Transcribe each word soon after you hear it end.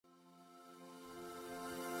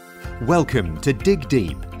Welcome to Dig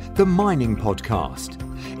Deep, the mining podcast.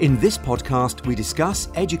 In this podcast, we discuss,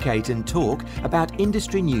 educate and talk about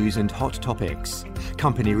industry news and hot topics,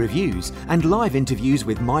 company reviews and live interviews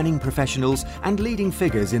with mining professionals and leading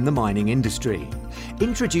figures in the mining industry.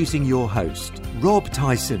 Introducing your host, Rob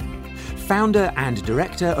Tyson, founder and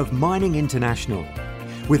director of Mining International.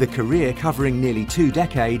 With a career covering nearly 2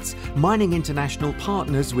 decades, Mining International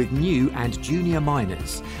partners with new and junior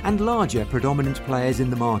miners and larger predominant players in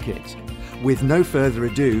the market. With no further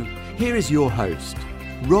ado, here is your host,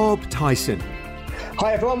 Rob Tyson.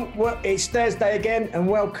 Hi everyone, it's Thursday again and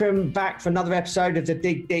welcome back for another episode of the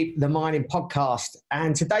Dig Deep, the mining podcast.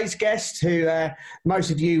 And today's guest, who most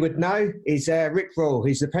of you would know, is Rick Rule,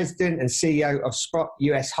 who's the president and CEO of Sprott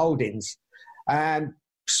US Holdings.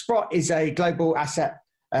 Sprott is a global asset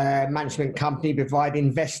management company providing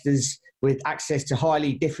investors with access to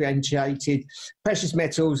highly differentiated precious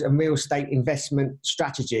metals and real estate investment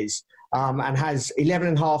strategies, and has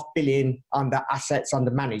 11.5 billion under assets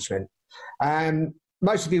under management.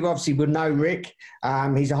 Most of you obviously will know Rick.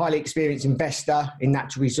 He's a highly experienced investor in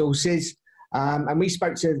natural resources, and we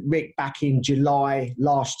spoke to Rick back in July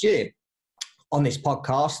last year on this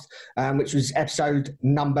podcast, which was episode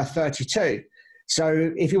number 32.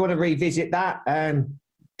 So if you want to revisit that,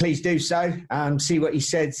 please do so. See what he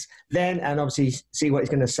says then, and obviously see what he's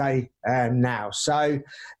going to say now. So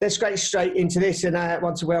let's get straight into this, and I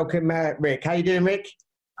want to welcome Rick. How you doing, Rick?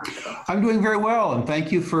 I'm doing very well, and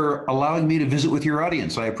thank you for allowing me to visit with your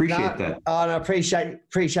audience. I appreciate that. I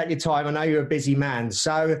appreciate your time. I know you're a busy man,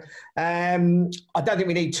 so I don't think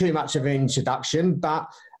we need too much of an introduction, but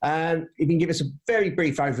you can give us a very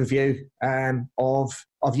brief overview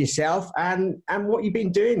of yourself and what you've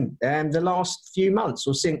been doing the last few months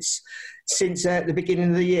or since the beginning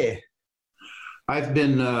of the year. I've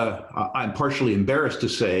been, I'm partially embarrassed to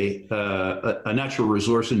say, a natural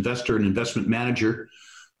resource investor and investment manager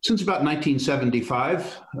since about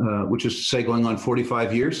 1975, which is to say going on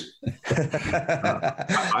 45 years.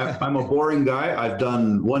 I'm a boring guy. I've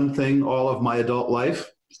done one thing all of my adult life.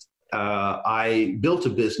 I built a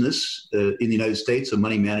business in the United States, a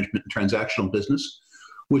money management and transactional business,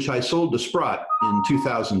 which I sold to Sprott in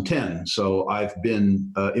 2010. So I've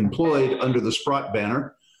been employed under the Sprott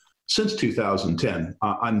banner since 2010.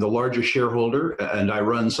 I'm the largest shareholder, and I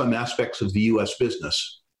run some aspects of the U.S.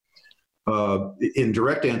 business. In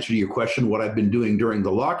direct answer to your question, what I've been doing during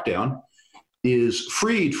the lockdown is,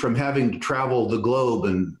 freed from having to travel the globe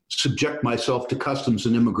and subject myself to customs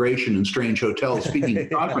and immigration and strange hotels speaking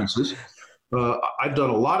at conferences. I've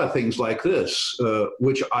done a lot of things like this,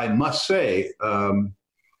 which I must say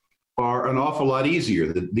are an awful lot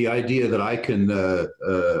easier. The idea that I can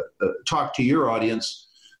talk to your audience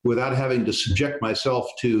without having to subject myself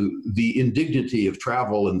to the indignity of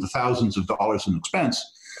travel and the thousands of dollars in expense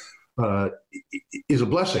is a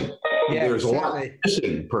blessing. Yeah, there's certainly a lot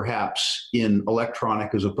missing, perhaps, in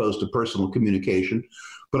electronic as opposed to personal communication.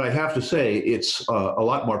 But I have to say, it's a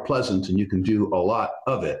lot more pleasant, and you can do a lot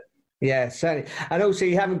of it. Yeah, certainly. And also,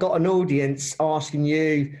 you haven't got an audience asking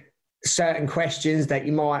you certain questions that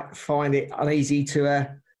you might find it uneasy to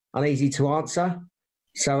answer.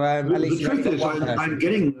 So at least the truth is, I'm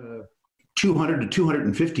getting 200 to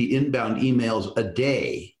 250 inbound emails a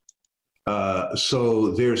day.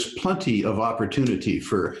 So there's plenty of opportunity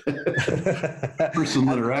for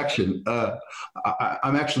personal interaction.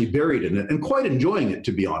 I'm actually buried in it and quite enjoying it,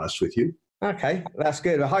 to be honest with you. Okay, that's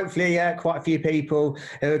good. Well, hopefully, quite a few people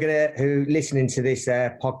who listening to this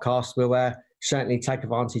podcast will certainly take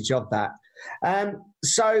advantage of that.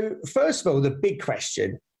 So, first of all, the big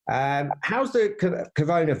question: how's the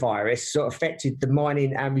coronavirus sort of affected the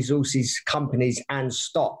mining and resources companies and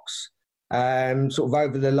stocks? Sort of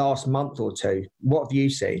over the last month or two? What have you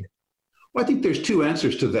seen? Well, I think there's two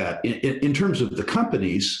answers to that. In terms of the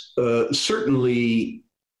companies, certainly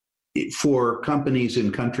for companies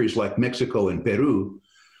in countries like Mexico and Peru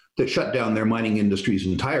that shut down their mining industries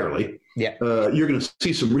entirely, you're going to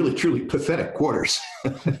see some really, truly pathetic quarters.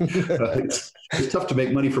 It's tough to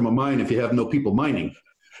make money from a mine if you have no people mining.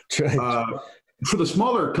 For the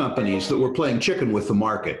smaller companies that were playing chicken with the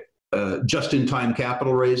market, just-in-time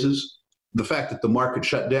capital raises, the fact that the market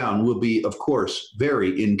shut down will be, of course,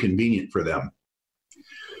 very inconvenient for them.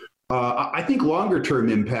 I think longer-term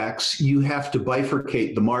impacts, you have to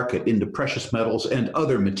bifurcate the market into precious metals and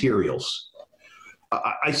other materials.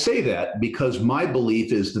 I say that because my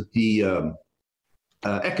belief is that the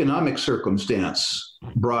economic circumstance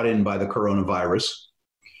brought in by the coronavirus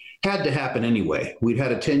had to happen anyway. We'd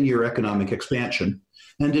had a 10-year economic expansion,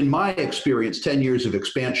 and in my experience, 10 years of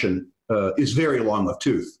expansion is very long of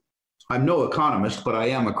tooth. I'm no economist, but I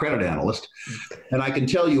am a credit analyst. And I can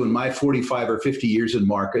tell you in my 45 or 50 years in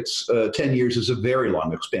markets, 10 years is a very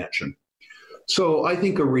long expansion. So I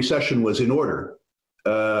think a recession was in order.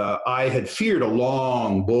 I had feared a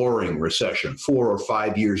long, boring recession, 4 or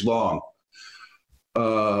 5 years long.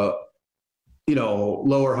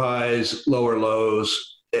 Lower highs, lower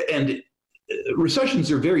lows. And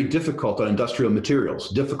recessions are very difficult on industrial materials,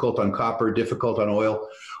 difficult on copper, difficult on oil.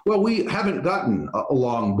 Well, we haven't gotten a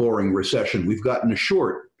long, boring recession. We've gotten a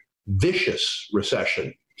short, vicious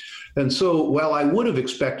recession. And so while I would have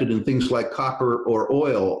expected in things like copper or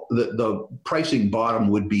oil that the pricing bottom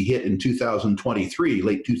would be hit in 2023,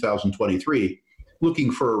 late 2023,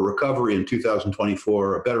 looking for a recovery in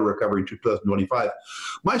 2024, a better recovery in 2025,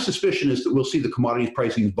 my suspicion is that we'll see the commodities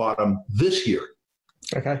pricing bottom this year.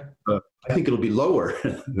 Okay. I think it'll be lower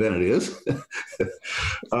than it is.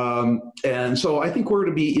 And so I think we're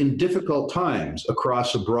going to be in difficult times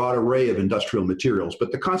across a broad array of industrial materials.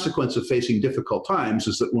 But the consequence of facing difficult times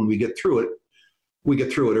is that when we get through it, we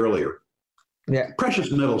get through it earlier. Yeah.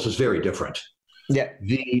 Precious metals is very different. Yeah.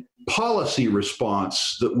 The policy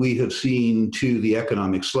response that we have seen to the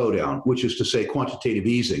economic slowdown, which is to say quantitative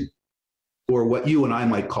easing, or what you and I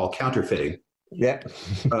might call counterfeiting, yeah,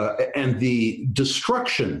 and the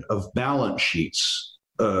destruction of balance sheets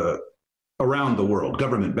around the world,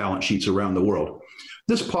 government balance sheets around the world.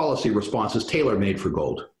 This policy response is tailor-made for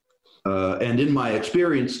gold. And in my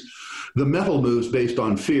experience, the metal moves based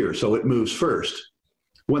on fear, so it moves first.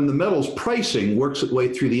 When the metal's pricing works its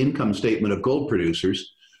way through the income statement of gold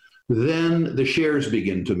producers, then the shares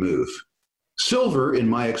begin to move. Silver, in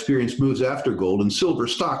my experience, moves after gold, and silver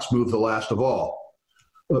stocks move the last of all.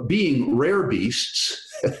 Being rare beasts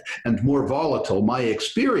and more volatile, my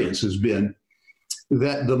experience has been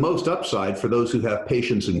that the most upside for those who have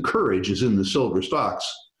patience and courage is in the silver stocks.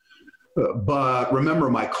 But remember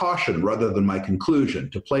my caution rather than my conclusion.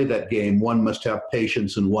 To play that game, one must have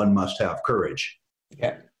patience and one must have courage.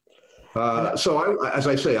 Yeah. As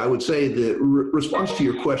I say, I would say the response to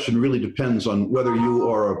your question really depends on whether you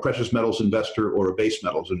are a precious metals investor or a base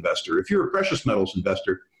metals investor. If you're a precious metals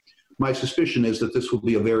investor, my suspicion is that this will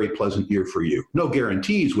be a very pleasant year for you. No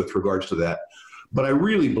guarantees with regards to that, but I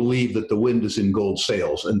really believe that the wind is in gold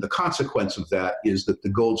sails, and the consequence of that is that the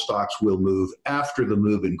gold stocks will move after the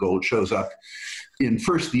move in gold shows up in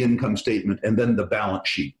first the income statement and then the balance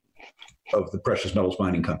sheet of the precious metals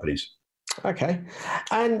mining companies. Okay.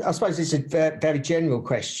 And I suppose it's a very general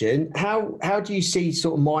question. How do you see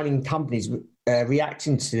sort of mining companies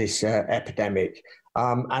reacting to this epidemic?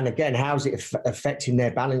 And again, how's it affecting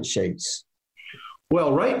their balance sheets?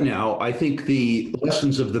 Well, right now, I think the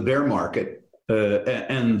lessons of the bear market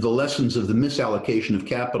and the lessons of the misallocation of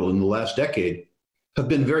capital in the last decade have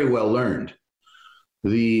been very well learned.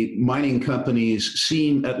 The mining companies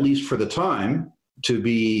seem, at least for the time, to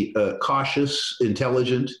be cautious,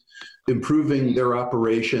 intelligent, improving their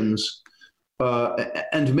operations,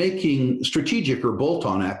 and making strategic or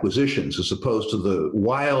bolt-on acquisitions as opposed to the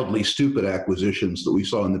wildly stupid acquisitions that we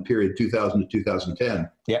saw in the period 2000 to 2010.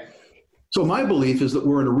 Yeah. So my belief is that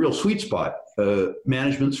we're in a real sweet spot.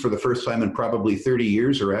 Managements, for the first time in probably 30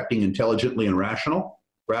 years, are acting intelligently and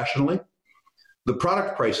rationally. The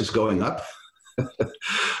product price is going up.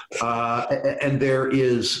 And there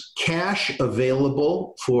is cash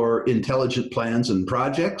available for intelligent plans and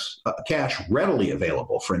projects, cash readily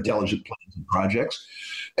available for intelligent plans and projects.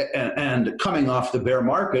 And coming off the bear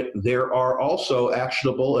market, there are also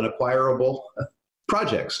actionable and acquirable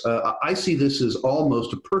projects. I see this as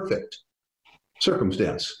almost a perfect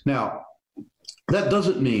circumstance. Now, that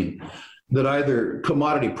doesn't mean that either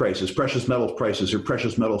commodity prices, precious metals prices, or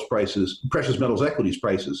precious metals equities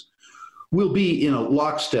prices will be in a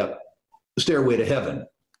lockstep stairway to heaven.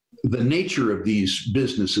 The nature of these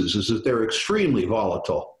businesses is that they're extremely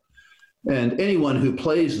volatile. And anyone who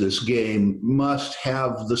plays this game must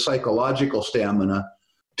have the psychological stamina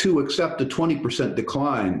to accept a 20%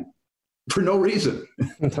 decline for no reason.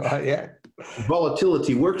 Yeah.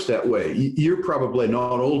 Volatility works that way. You're probably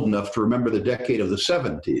not old enough to remember the decade of the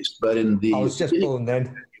 70s, but in the... I was just born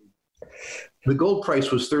then. The gold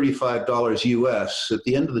price was $35 US. At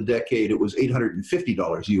the end of the decade, it was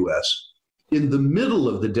 $850 US. In the middle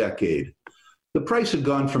of the decade, the price had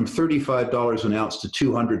gone from $35 an ounce to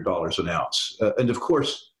 $200 an ounce. And of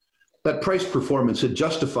course, that price performance had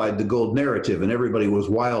justified the gold narrative, and everybody was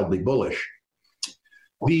wildly bullish.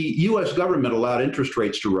 The US government allowed interest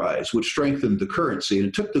rates to rise, which strengthened the currency, and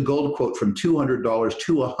it took the gold quote from $200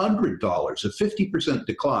 to $100, a 50%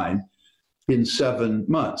 decline in 7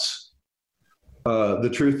 months. The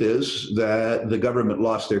truth is that the government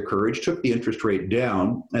lost their courage, took the interest rate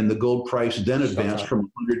down, and the gold price then advanced from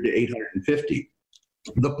 100 to 850.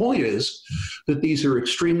 The point is that these are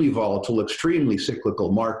extremely volatile, extremely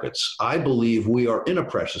cyclical markets. I believe we are in a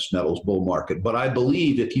precious metals bull market, but I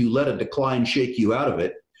believe if you let a decline shake you out of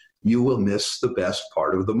it, you will miss the best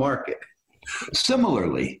part of the market.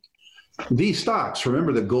 Similarly, these stocks,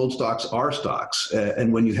 remember that gold stocks are stocks,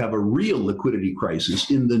 and when you have a real liquidity crisis,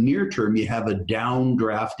 in the near term, you have a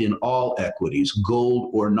downdraft in all equities, gold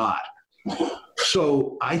or not.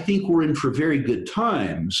 So I think we're in for very good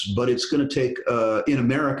times, but it's going to take, in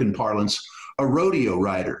American parlance, a rodeo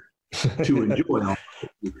rider to enjoy it,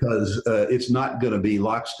 because it's not going to be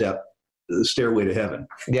lockstep, stairway to heaven.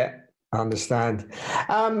 Yeah. I understand.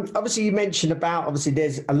 Obviously, you mentioned about, obviously,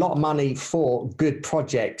 there's a lot of money for good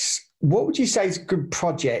projects. What would you say is a good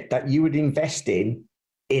project that you would invest in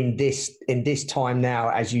this time now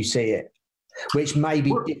as you see it, which may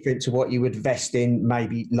be different to what you would invest in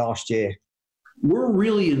maybe last year? We're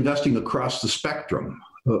really investing across the spectrum.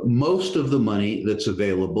 Most of the money that's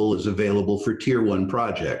available is available for tier one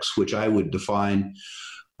projects, which I would define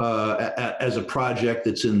as a project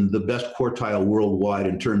that's in the best quartile worldwide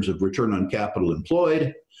in terms of return on capital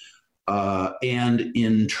employed and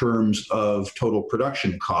in terms of total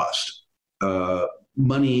production cost.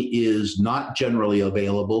 Money is not generally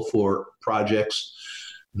available for projects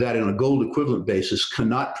that on a gold equivalent basis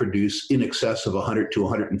cannot produce in excess of 100 to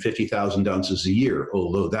 150,000 ounces a year,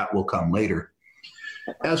 although that will come later.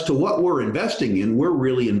 As to what we're investing in, we're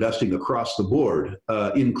really investing across the board,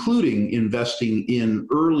 including investing in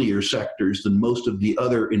earlier sectors than most of the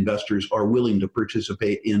other investors are willing to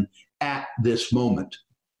participate in at this moment.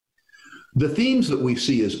 The themes that we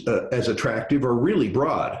see as attractive are really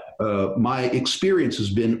broad. My experience has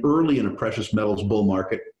been early in a precious metals bull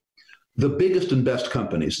market, the biggest and best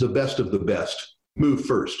companies, the best of the best, move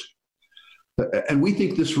first. And we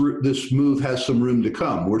think this move has some room to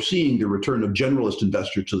come. We're seeing the return of generalist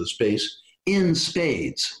investors to the space in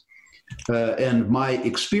spades. And my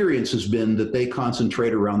experience has been that they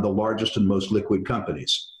concentrate around the largest and most liquid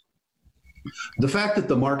companies. The fact that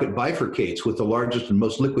the market bifurcates with the largest and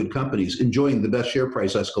most liquid companies enjoying the best share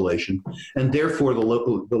price escalation and therefore the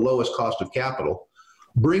lowest cost of capital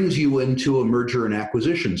brings you into a merger and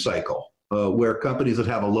acquisition cycle where companies that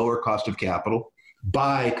have a lower cost of capital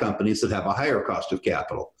buy companies that have a higher cost of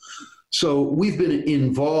capital. So we've been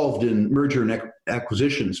involved in merger and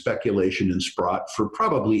acquisition speculation in Sprott for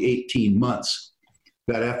probably 18 months.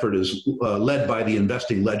 That effort is led by the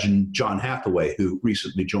investing legend John Hathaway, who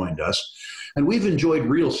recently joined us. And we've enjoyed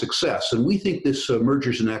real success. And we think this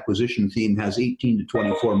mergers and acquisition theme has 18 to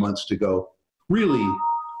 24 months to go, really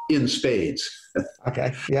in spades.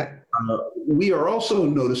 Okay, yeah. We are also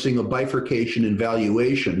noticing a bifurcation in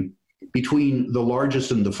valuation between the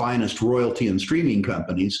largest and the finest royalty and streaming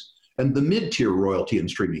companies and the mid-tier royalty and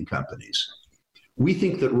streaming companies. We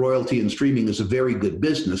think that royalty and streaming is a very good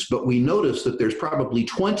business, but we notice that there's probably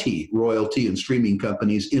 20 royalty and streaming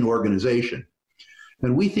companies in organization.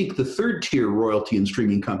 And we think the third-tier royalty and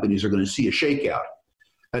streaming companies are going to see a shakeout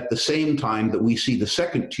at the same time that we see the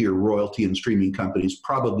second-tier royalty and streaming companies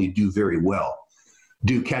probably do very well,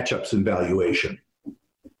 do catch-ups in valuation.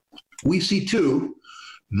 We see, too,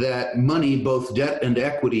 that money, both debt and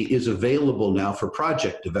equity, is available now for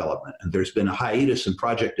project development. And there's been a hiatus in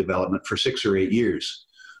project development for 6 or 8 years.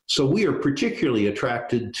 So we are particularly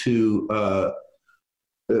attracted to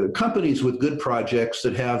companies with good projects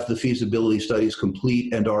that have the feasibility studies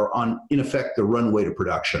complete and are on, in effect, the runway to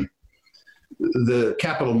production. The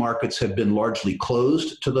capital markets have been largely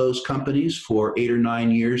closed to those companies for 8 or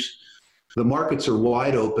 9 years. The markets are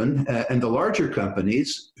wide open, and the larger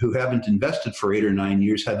companies who haven't invested for 8 or 9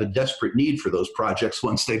 years have a desperate need for those projects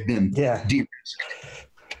once they've been de-risked.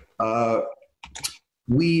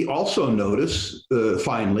 We also notice,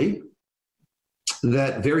 finally,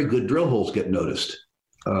 that very good drill holes get noticed.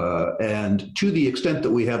 And to the extent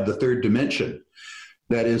that we have the third dimension,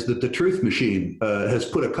 that is that the truth machine has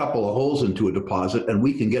put a couple of holes into a deposit, and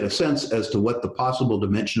we can get a sense as to what the possible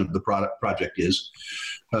dimension of the project is,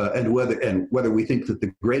 and whether we think that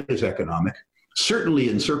the grade is economic. Certainly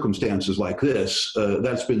in circumstances like this,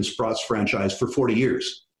 that's been Sprott's franchise for 40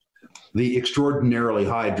 years, the extraordinarily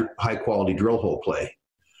high quality drill hole play.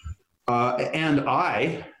 And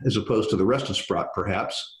I, as opposed to the rest of Sprott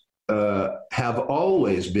perhaps, have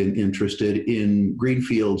always been interested in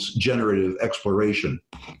greenfield's generative exploration.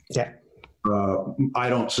 Yeah. I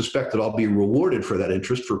don't suspect that I'll be rewarded for that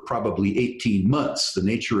interest for probably 18 months. The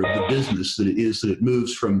nature of the business that it is that it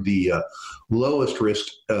moves from the lowest risk,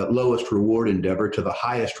 lowest reward endeavor to the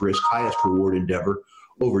highest risk, highest reward endeavor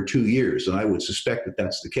over 2 years, and I would suspect that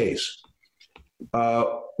that's the case.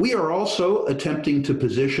 We are also attempting to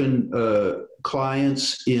position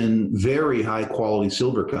clients in very high quality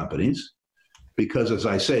silver companies because, as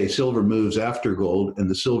I say, silver moves after gold and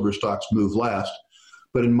the silver stocks move last.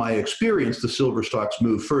 But in my experience, the silver stocks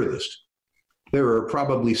move furthest. There are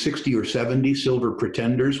probably 60 or 70 silver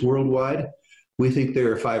pretenders worldwide. We think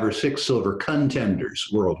there are 5 or 6 silver contenders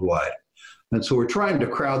worldwide. And so we're trying to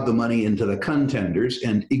crowd the money into the contenders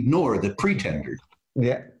and ignore the pretenders.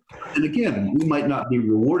 Yeah. And again, we might not be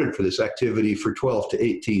rewarded for this activity for 12 to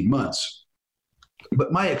 18 months.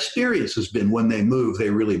 But my experience has been when they move, they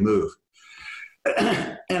really move.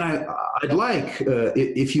 And I'd like,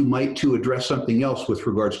 if you might, to address something else with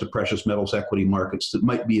regards to precious metals equity markets that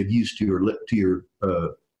might be of use to your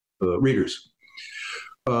readers.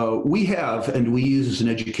 We have, and we use as an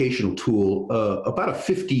educational tool, about a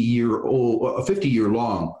 50-year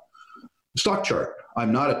long stock chart.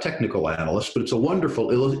 I'm not a technical analyst, but it's a wonderful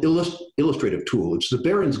illustrative tool. It's the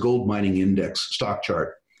Barron's Gold Mining Index stock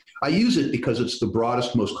chart. I use it because it's the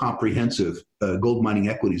broadest, most comprehensive gold mining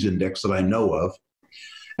equities index that I know of,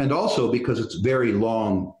 and also because it's very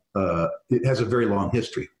long. It has a very long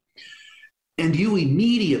history. And you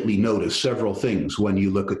immediately notice several things when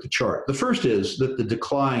you look at the chart. The first is that the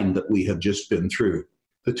decline that we have just been through,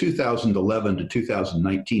 the 2011 to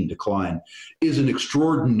 2019 decline, is an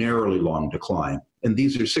extraordinarily long decline. And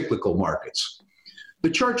these are cyclical markets. The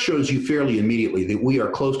chart shows you fairly immediately that we are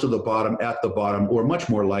close to the bottom, at the bottom, or much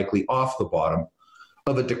more likely off the bottom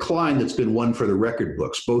of a decline that's been one for the record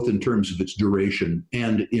books, both in terms of its duration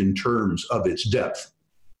and in terms of its depth.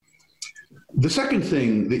 The second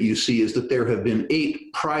thing that you see is that there have been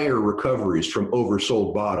 8 prior recoveries from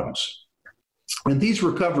oversold bottoms. And these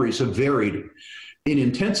recoveries have varied in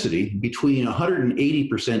intensity between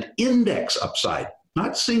 180% index upside,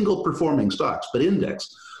 not single performing stocks, but index,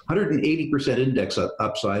 180% index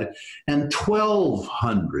upside, and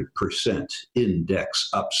 1,200% index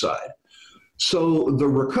upside. So the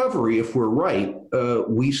recovery, if we're right,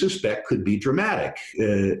 we suspect could be dramatic.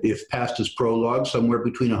 If past is prologue, somewhere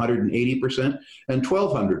between 180% and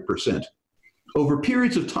 1,200%. Over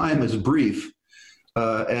periods of time as brief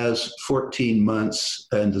as 14 months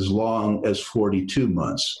and as long as 42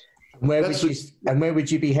 months. Where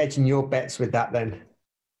would you be hedging your bets with that then?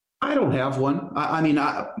 I don't have one.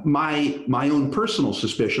 My own personal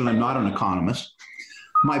suspicion, I'm not an economist,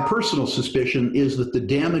 my personal suspicion is that the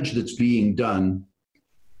damage that's being done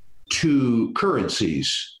to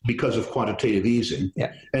currencies because of quantitative easing,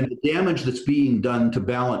 and the damage that's being done to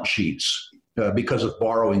balance sheets because of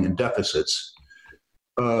borrowing and deficits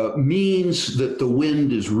means that the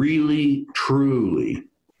wind is really, truly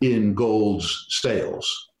in gold's sails.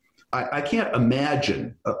 I can't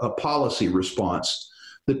imagine a policy response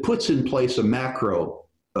that puts in place a macro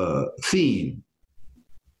theme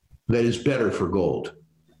that is better for gold.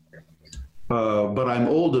 But I'm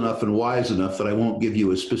old enough and wise enough that I won't give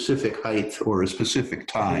you a specific height or a specific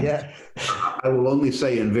time. Yeah. I will only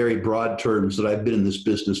say in very broad terms that I've been in this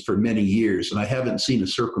business for many years, and I haven't seen a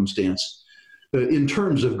circumstance in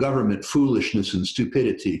terms of government foolishness and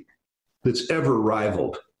stupidity that's ever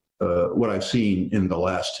rivaled what I've seen in the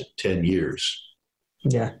last 10 years.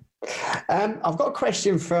 Yeah. I've got a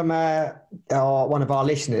question from one of our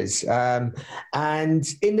listeners. And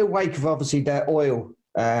in the wake of obviously the oil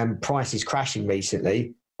prices crashing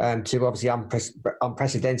recently to obviously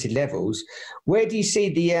unprecedented levels, where do you see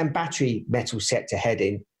the battery metal sector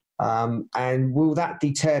heading? And will that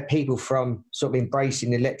deter people from sort of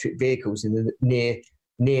embracing electric vehicles in the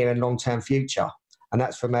near and long-term future? And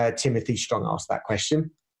that's from Timothy Strong asked that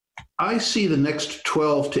question. I see the next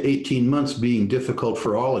 12 to 18 months being difficult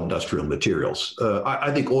for all industrial materials.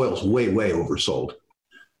 I think oil's way, way oversold.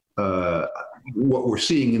 What we're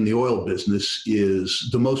seeing in the oil business is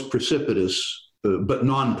the most precipitous but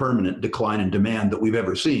non-permanent decline in demand that we've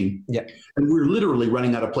ever seen. Yeah. And we're literally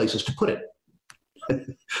running out of places to put it.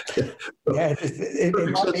 Yeah,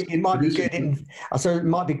 it might be good. So it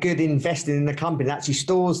might be good investing in a company that actually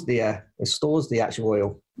stores the actual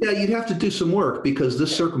oil. Yeah, you'd have to do some work because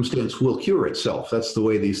this circumstance will cure itself. That's the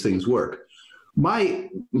way these things work. My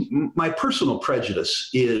personal prejudice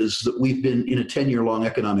is that we've been in a 10-year-long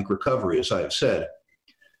economic recovery, as I have said.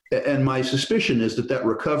 And my suspicion is that that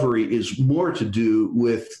recovery is more to do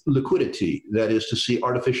with liquidity, that is to see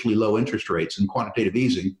artificially low interest rates and quantitative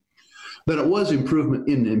easing, than it was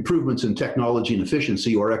improvements in technology and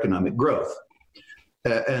efficiency or economic growth.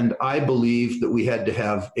 And I believe that we had to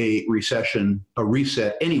have a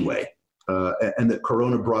reset anyway, and that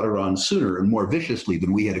Corona brought it on sooner and more viciously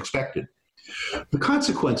than we had expected. The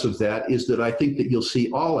consequence of that is that I think that you'll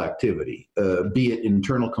see all activity, be it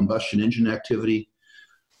internal combustion engine activity,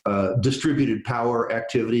 distributed power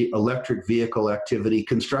activity, electric vehicle activity,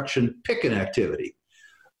 construction, picket activity.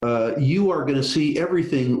 You are going to see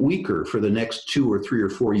everything weaker for the next 2 or 3 or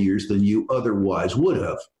 4 years than you otherwise would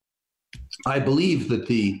have. I believe that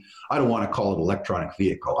I don't want to call it electronic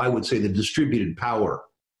vehicle, I would say the distributed power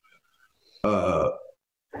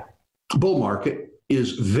bull market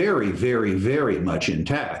is very, very, very much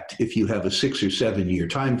intact if you have a 6 or 7 year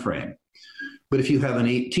time frame. But if you have an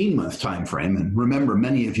 18-month time frame, and remember,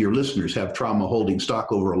 many of your listeners have trauma holding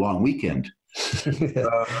stock over a long weekend.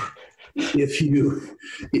 If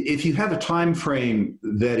you have a time frame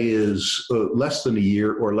that is less than a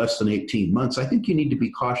year or less than 18 months, I think you need to be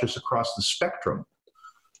cautious across the spectrum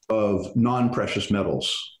of non-precious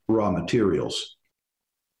metals, raw materials.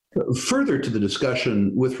 Further to the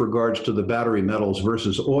discussion with regards to the battery metals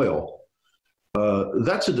versus oil,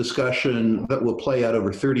 that's a discussion that will play out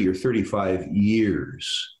over 30 or 35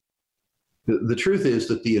 years. The truth is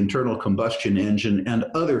that the internal combustion engine and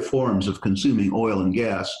other forms of consuming oil and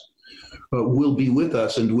gas will be with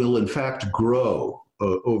us and will in fact grow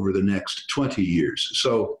over the next 20 years.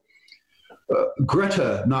 So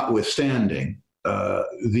Greta notwithstanding,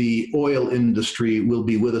 the oil industry will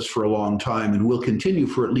be with us for a long time and will continue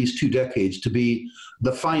for at least 2 decades to be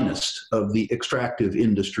the finest of the extractive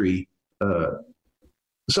industry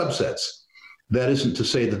subsets. That isn't to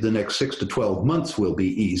say that the next 6 to 12 months will be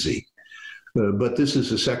easy. But this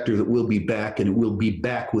is a sector that will be back, and it will be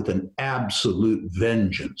back with an absolute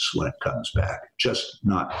vengeance when it comes back, just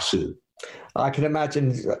not soon. I can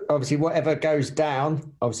imagine, obviously, whatever goes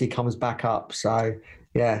down, obviously comes back up. So,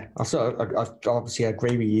 yeah, I obviously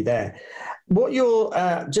agree with you there. What you're,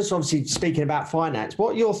 just obviously speaking about finance,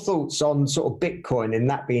 what are your thoughts on sort of Bitcoin and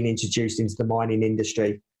that being introduced into the mining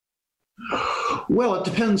industry? Well, it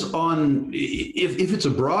depends on if it's a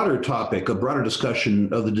broader topic, a broader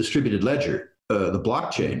discussion of the distributed ledger, the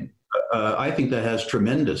blockchain. I think that has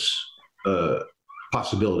tremendous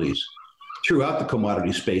possibilities throughout the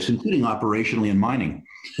commodity space, including operationally in mining.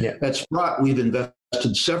 Yeah. At Sprott, we've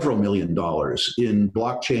invested several $1 million in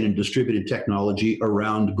blockchain and distributed technology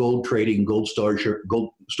around gold trading, gold storage,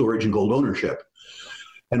 and gold ownership.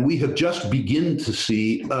 And we have just begun to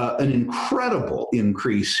see an incredible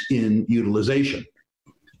increase in utilization,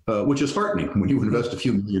 which is heartening. When you invest a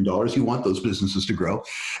few $1 million, you want those businesses to grow.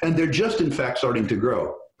 And they're just, in fact, starting to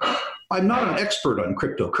grow. I'm not an expert on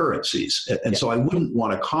cryptocurrencies, and so I wouldn't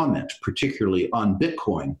want to comment particularly on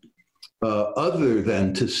Bitcoin, other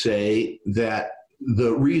than to say that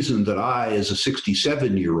the reason that I, as a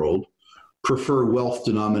 67-year-old, prefer wealth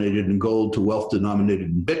denominated in gold to wealth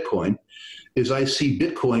denominated in Bitcoin is I see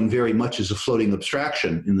Bitcoin very much as a floating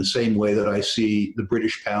abstraction in the same way that I see the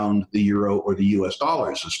British pound, the euro, or the US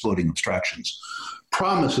dollars as floating abstractions.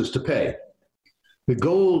 Promises to pay. The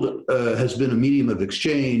gold has been a medium of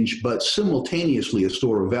exchange, but simultaneously a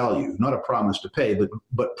store of value, not a promise to pay,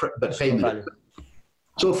 but payment.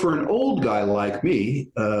 So for an old guy like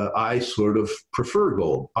me, I sort of prefer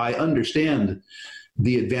gold. I understand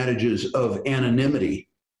the advantages of anonymity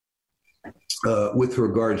with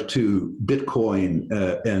regard to Bitcoin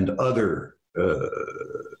and other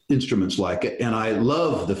instruments like it. And I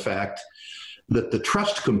love the fact that the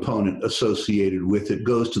trust component associated with it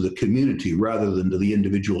goes to the community rather than to the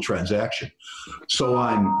individual transaction. So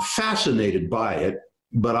I'm fascinated by it,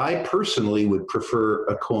 but I personally would prefer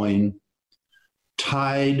a coin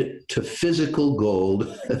tied to physical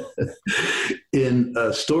gold in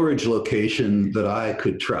a storage location that I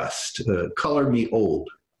could trust. Color me old.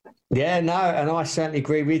 Yeah, no, and I certainly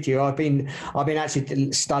agree with you. I've been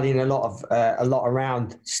actually studying a lot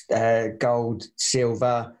around gold,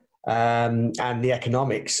 silver, and the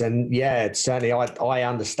economics, and yeah, certainly I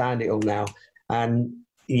understand it all now. And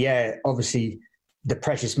yeah, obviously the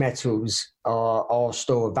precious metals are a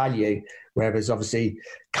store of value, whereas obviously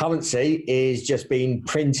currency is just being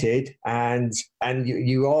printed, and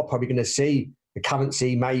you are probably going to see the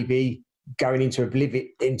currency maybe going into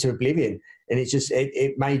oblivion. And it's just,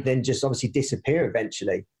 it may then just obviously disappear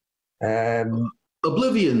eventually.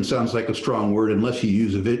 Oblivion sounds like a strong word unless you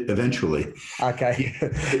use it eventually. Okay.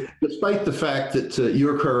 Despite the fact that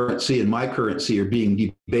your currency and my currency are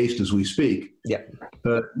being debased as we speak, yeah,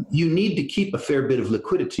 you need to keep a fair bit of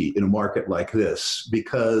liquidity in a market like this,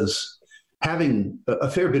 because having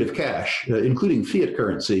a fair bit of cash, including fiat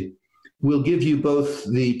currency, will give you both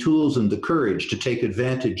the tools and the courage to take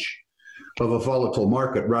advantage of a volatile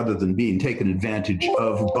market rather than being taken advantage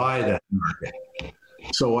of by that market.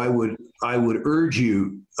 So I would urge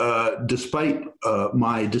you, despite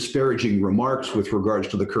my disparaging remarks with regards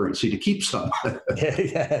to the currency, to keep some. I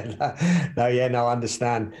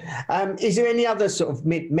understand. Is there any other sort of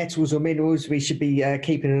metals or minerals we should be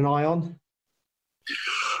keeping an eye on?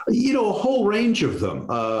 A whole range of them.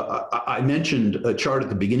 I mentioned a chart at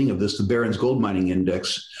the beginning of this, the Barron's Gold Mining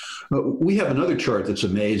Index. We have another chart that's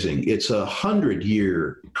amazing. It's a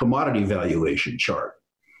 100-year commodity valuation chart.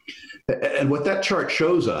 And what that chart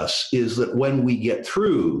shows us is that when we get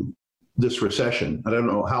through this recession, I don't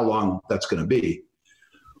know how long that's going to be,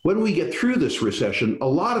 when we get through this recession, a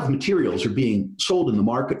lot of materials are being sold in the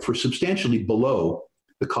market for substantially below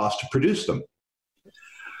the cost to produce them.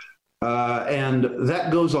 And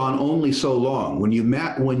that goes on only so long. When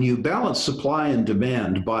you balance supply and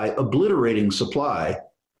demand by obliterating supply,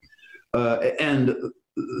 and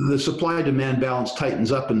the supply-demand balance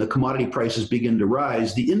tightens up and the commodity prices begin to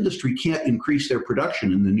rise, the industry can't increase their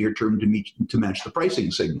production in the near term to match the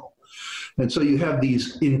pricing signal. And so you have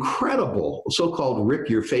these incredible so-called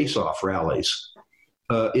rip-your-face-off rallies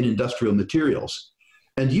in industrial materials.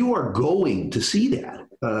 And you are going to see that.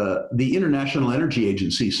 The International Energy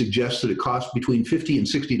Agency suggests that it costs between $50 and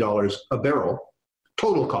 $60 a barrel,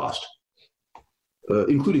 total cost,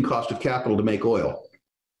 including cost of capital to make oil.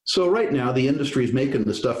 So right now, the industry is making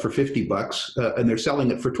the stuff for $50 and they're selling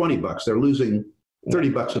it for $20. They're losing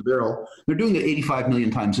 $30 a barrel. They're doing it 85 million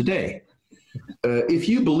times a day. If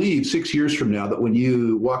you believe 6 years from now that when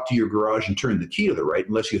you walk to your garage and turn the key to the right,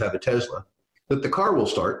 unless you have a Tesla, that the car will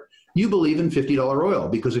start, you believe in $50 oil,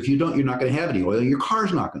 because if you don't, you're not going to have any oil and your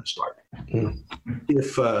car's not going to start.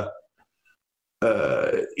 If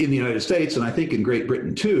in the United States, and I think in Great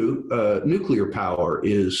Britain too, nuclear power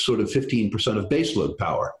is sort of 15% of baseload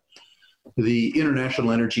power. The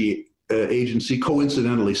International Energy Agency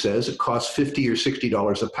coincidentally says it costs $50 or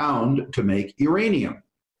 $60 a pound to make uranium.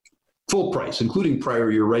 Full price, including prior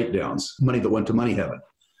year write-downs, money that went to money heaven.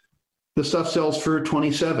 The stuff sells for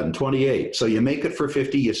 27, 28. So you make it for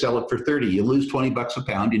 50, you sell it for 30, you lose $20 a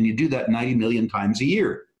pound, and you do that 90 million times a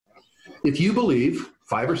year. If you believe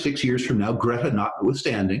 5 or 6 years from now, Greta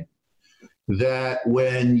notwithstanding, that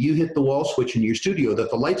when you hit the wall switch in your studio that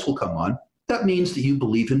the lights will come on, that means that you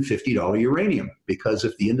believe in $50 uranium, because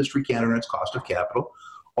if the industry can't earn its cost of capital,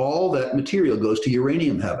 all that material goes to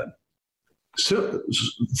uranium heaven. So,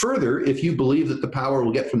 further, if you believe that the power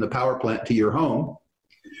will get from the power plant to your home,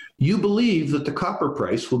 you believe that the copper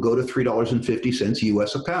price will go to $3.50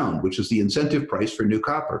 US a pound, which is the incentive price for new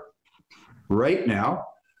copper. Right now,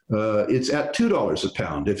 it's at $2 a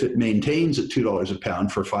pound. If it maintains at $2 a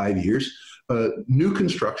pound for 5 years, new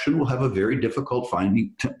construction will have a very difficult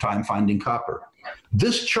time finding copper.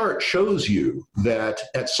 This chart shows you that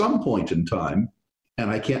at some point in time,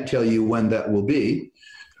 and I can't tell you when that will be,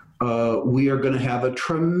 we are going to have a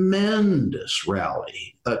tremendous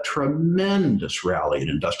rally in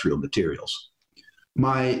industrial materials.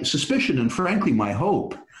 My suspicion, and frankly my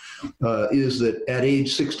hope, is that at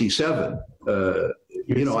age 67,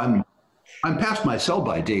 I'm past my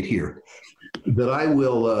sell-by date here, that I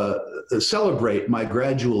will celebrate my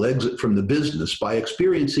gradual exit from the business by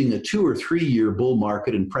experiencing a 2 or 3 year bull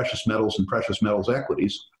market in precious metals and precious metals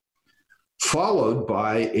equities, followed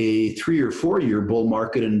by a 3 or 4 year bull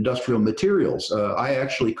market in industrial materials. I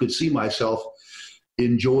actually could see myself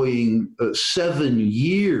enjoying 7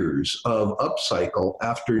 years of upcycle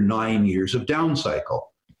after 9 years of downcycle.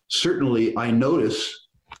 Certainly, I notice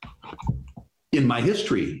in my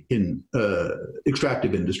history in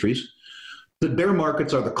extractive industries that bear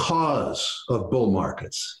markets are the cause of bull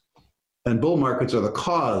markets, and bull markets are the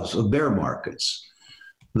cause of bear markets.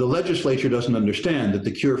 The legislature doesn't understand that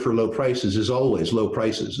the cure for low prices is always low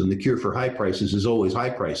prices, and the cure for high prices is always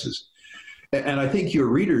high prices. And I think your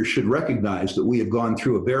readers should recognize that we have gone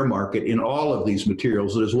through a bear market in all of these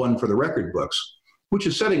materials that is one for the record books, which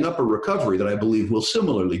is setting up a recovery that I believe will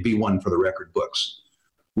similarly be one for the record books.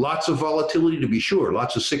 Lots of volatility to be sure,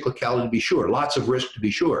 lots of cyclicality to be sure, lots of risk to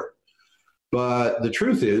be sure. But the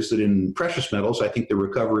truth is that in precious metals, I think the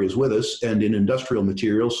recovery is with us, and in industrial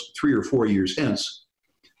materials, 3 or 4 years hence,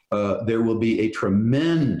 there will be a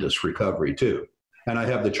tremendous recovery too. And I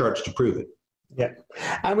have the charts to prove it. Yeah.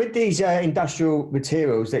 And with these industrial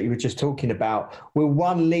materials that you were just talking about, will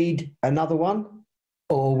one lead another one,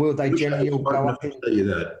 or will they generally all go up? I'll tell you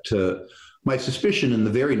that. My suspicion in the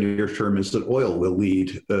very near term is that oil will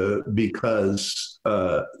lead because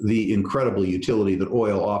the incredible utility that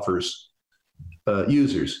oil offers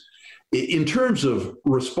users. In terms of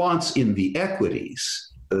response in the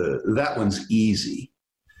equities, that one's easy.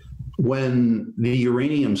 When the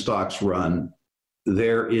uranium stocks run,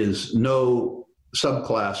 there is no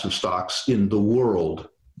subclass of stocks in the world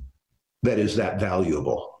that is that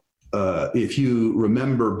valuable. If you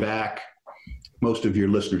remember back, most of your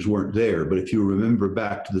listeners weren't there, but if you remember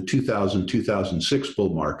back to the 2000-2006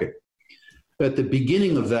 bull market, at the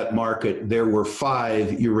beginning of that market, there were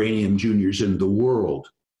 5 uranium juniors in the world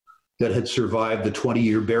that had survived the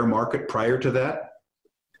 20-year bear market prior to that.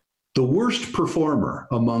 The worst performer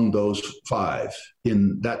among those 5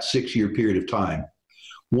 in that 6-year period of time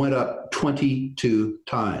went up 22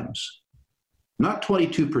 times. Not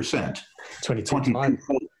 22%. 22 times.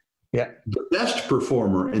 Yeah. The best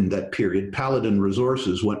performer in that period, Paladin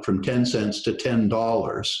Resources, went from 10 cents to $10.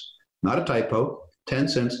 Not a typo, 10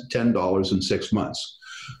 cents to $10 in 6 months.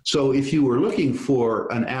 So if you were looking for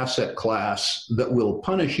an asset class that will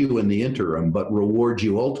punish you in the interim but reward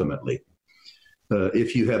you ultimately,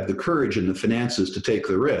 if you have the courage and the finances to take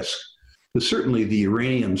the risk, but certainly the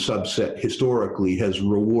uranium subset historically has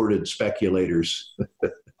rewarded speculators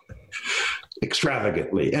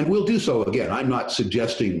extravagantly, and will do so again. I'm not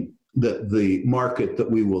suggesting that the market that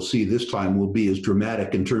we will see this time will be as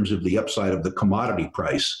dramatic in terms of the upside of the commodity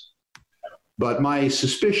price. But my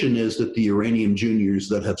suspicion is that the uranium juniors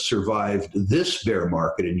that have survived this bear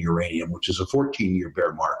market in uranium, which is a 14-year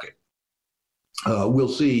bear market, we'll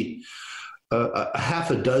see a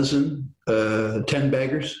half a dozen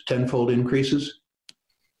 10-baggers, 10-fold increases,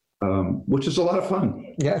 which is a lot of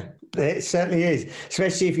fun. Yeah, it certainly is,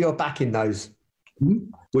 especially if you're backing those.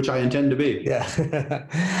 Which I intend to be. Yeah.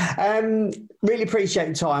 Really appreciate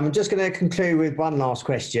your time. I'm just going to conclude with one last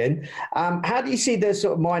question. How do you see the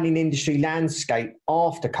sort of mining industry landscape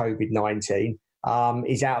after COVID-19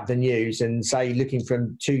 is out of the news, and say looking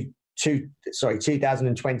from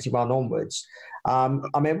 2021 onwards?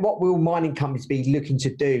 I mean, what will mining companies be looking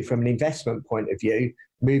to do from an investment point of view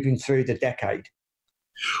moving through the decade?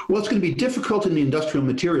 Well, it's going to be difficult in the industrial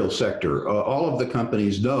materials sector. All of the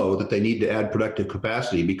companies know that they need to add productive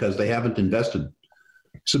capacity because they haven't invested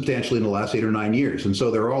substantially in the last 8 or 9 years. And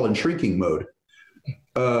so they're all in shrinking mode.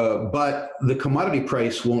 But the commodity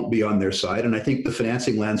price won't be on their side. And I think the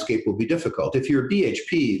financing landscape will be difficult. If you're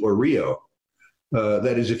BHP or Rio,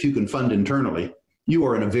 that is, if you can fund internally, you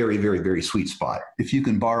are in a very, very, very sweet spot. If you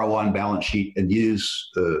can borrow on balance sheet and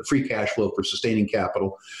use free cash flow for sustaining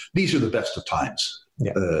capital, these are the best of times.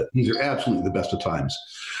 Yeah. These are absolutely the best of times.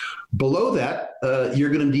 Below that, you're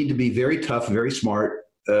going to need to be very tough, very smart,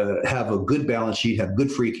 have a good balance sheet, have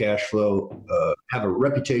good free cash flow, have a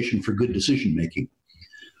reputation for good decision making.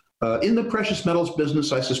 In the precious metals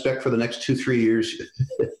business, I suspect for the next 2-3 years,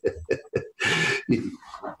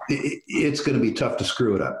 it's going to be tough to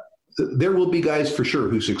screw it up. There will be guys for sure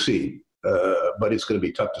who succeed, but it's going to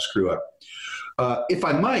be tough to screw up. If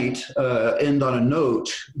I might end on a note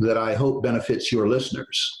that I hope benefits your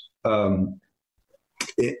listeners,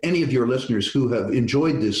 any of your listeners who have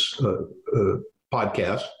enjoyed this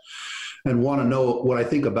podcast and want to know what I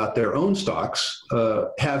think about their own stocks,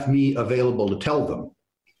 have me available to tell them.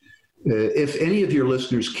 If any of your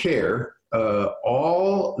listeners care,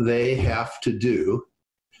 all they have to do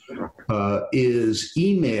is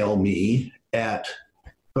email me at,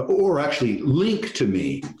 or actually link to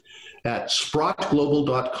me at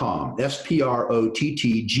sprottglobal.com,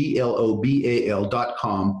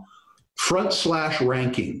 SPROTTGLOBAL.com,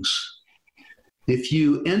 /rankings. If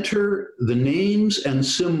you enter the names and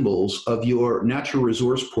symbols of your natural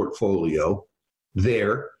resource portfolio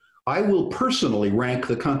there, I will personally rank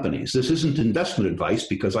the companies. This isn't investment advice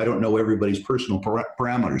because I don't know everybody's personal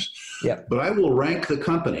parameters. Yeah. But I will rank the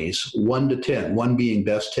companies 1 to 10, 1 being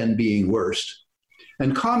best, 10 being worst,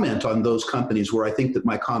 and comment on those companies where I think that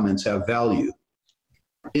my comments have value.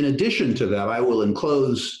 In addition to that, I will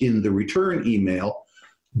enclose in the return email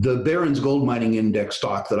the Barron's Gold Mining Index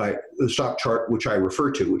stock chart, which I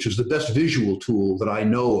refer to, which is the best visual tool that I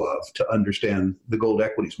know of to understand the gold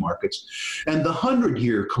equities markets, and the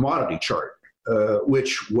 100-year commodity chart,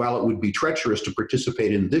 which, while it would be treacherous to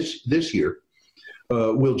participate in this year,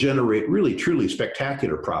 will generate really, truly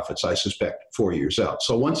spectacular profits, I suspect, 4 years out.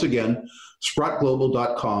 So once again,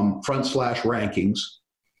 sprottglobal.com /rankings.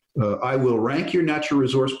 I will rank your natural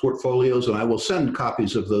resource portfolios, and I will send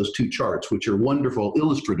copies of those 2 charts, which are wonderful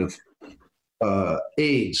illustrative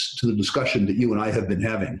aids to the discussion that you and I have been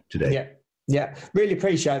having today. Yeah. Yeah, really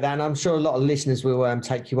appreciate that. And I'm sure a lot of listeners will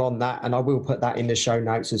take you on that, and I will put that in the show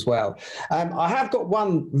notes as well. I have got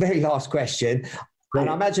one very last question. Great. And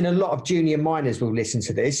I imagine a lot of junior miners will listen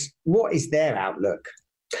to this. What is their outlook?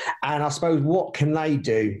 And I suppose what can they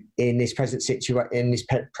do in this present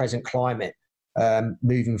present climate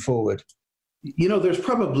moving forward? You know, there's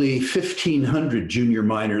probably 1,500 junior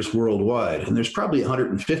miners worldwide, and there's probably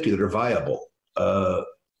 150 that are viable.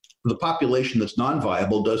 the population that's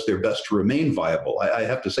non-viable does their best to remain viable. I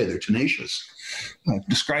have to say they're tenacious. I've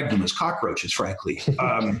described them as cockroaches, frankly.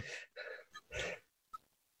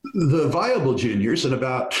 The viable juniors, and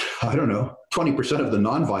about, 20% of the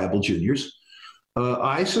non-viable juniors,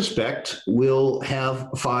 I suspect will have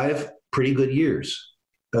 5 pretty good years.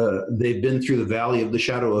 They've been through the valley of the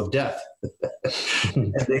shadow of death.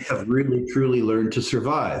 And they have really, truly learned to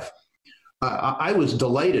survive. I was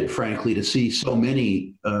delighted, frankly, to see so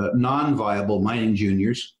many non-viable mining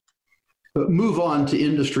juniors move on to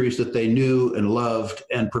industries that they knew and loved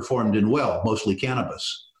and performed in well, mostly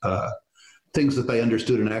cannabis. Things that they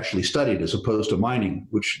understood and actually studied as opposed to mining,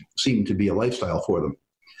 which seemed to be a lifestyle for them.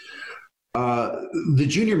 The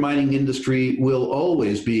junior mining industry will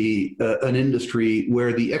always be an industry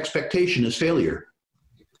where the expectation is failure.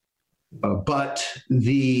 But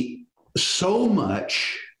so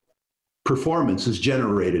much performance is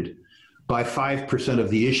generated by 5% of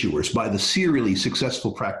the issuers, by the serially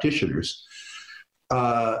successful practitioners,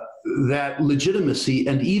 that legitimacy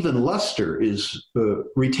and even luster is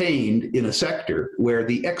retained in a sector where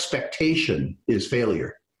the expectation is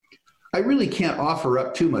failure. I really can't offer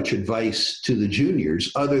up too much advice to the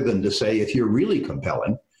juniors other than to say, if you're really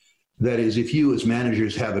compelling, that is, if you as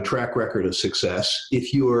managers have a track record of success,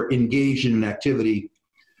 if you're engaged in an activity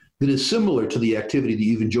that is similar to the activity that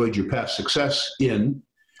you've enjoyed your past success in,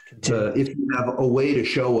 if you have a way to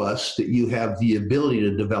show us that you have the ability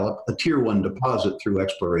to develop a tier 1 deposit through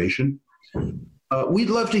exploration, we'd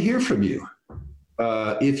love to hear from you.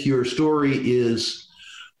 If your story is,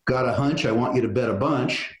 got a hunch, I want you to bet a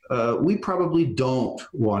bunch, we probably don't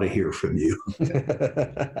want to hear from you.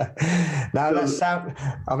 That's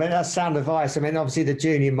sound advice. I mean, obviously the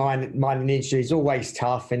junior mining industry is always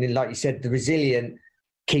tough. And like you said, the resilient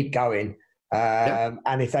keep going.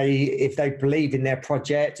 And if they believe in their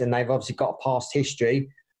project and they've obviously got a past history,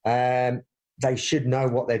 they should know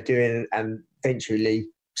what they're doing, and eventually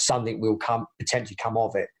something will potentially come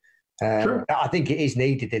of it. Sure. I think it is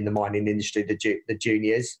needed in the mining industry, the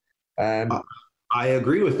juniors. I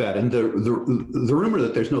agree with that. And the rumor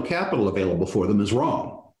that there's no capital available for them is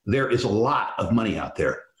wrong. There is a lot of money out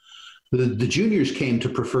there. The juniors came to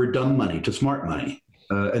prefer dumb money to smart money,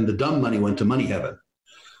 and the dumb money went to money heaven.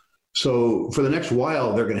 So for the next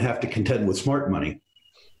while, they're going to have to contend with smart money.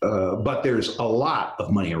 But there's a lot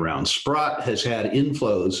of money around. Sprott has had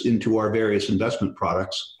inflows into our various investment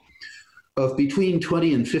products of between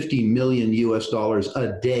 20 and 50 million US dollars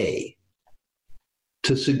a day.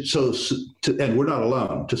 And we're not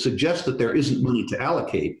alone. To suggest that there isn't money to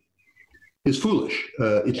allocate is foolish.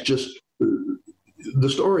 It's just, the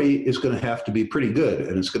story is going to have to be pretty good,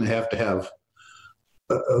 and it's going to have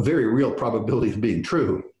a very real probability of being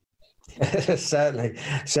true. Certainly.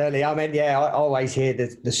 I mean, I always hear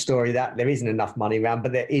the story that there isn't enough money around,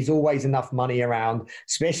 but there is always enough money around,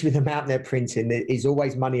 especially with the amount they're printing. There is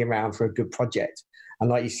always money around for a good project. And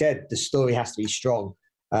like you said, the story has to be strong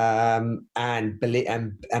and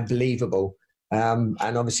believable. And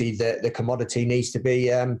obviously the commodity needs to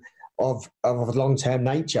be of a long-term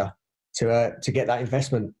nature to get that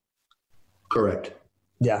investment. Correct.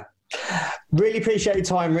 Yeah. Really appreciate your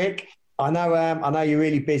time, Rick. I know you're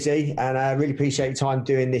really busy, and I really appreciate your time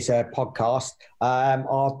doing this podcast.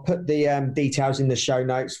 I'll put the details in the show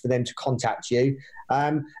notes for them to contact you.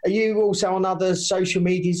 Are you also on other social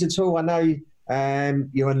medias at all? I know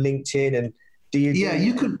you're on LinkedIn, and do you? Yeah,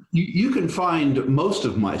 you can find most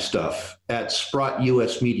of my stuff at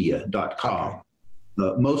SprottUSmedia.com.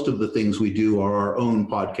 Most of the things we do are our own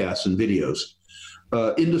podcasts and videos.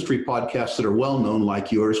 Industry podcasts that are well known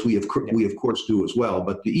like yours, we of course do as well.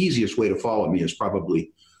 But the easiest way to follow me is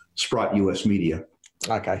probably Sprott US Media.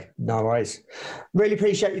 Okay, no worries. Really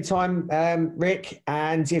appreciate your time, Rick.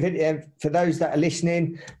 And for those that are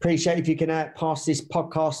listening, appreciate if you can pass this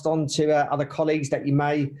podcast on to other colleagues that you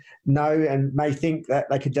may know and may think that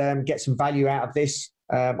they could get some value out of this.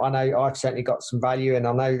 I know I've certainly got some value, and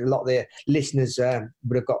I know a lot of the listeners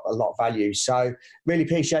would have got a lot of value. So really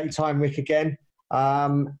appreciate your time, Rick, again.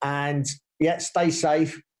 And stay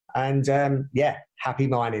safe, and happy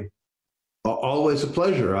mining. Always a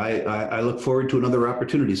pleasure. I look forward to another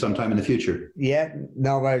opportunity sometime in the future. Yeah,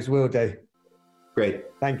 no worries, will do. Great.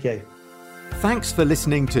 Thank you. Thanks for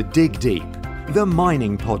listening to Dig Deep, the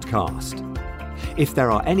mining podcast. If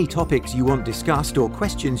there are any topics you want discussed or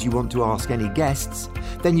questions you want to ask any guests,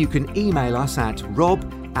 then you can email us at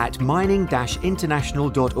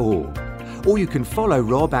rob@mining-international.org. Or you can follow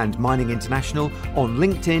Rob and Mining International on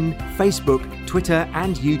LinkedIn, Facebook, Twitter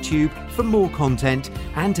and YouTube for more content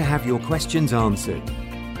and to have your questions answered.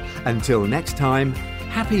 Until next time,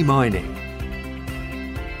 happy mining.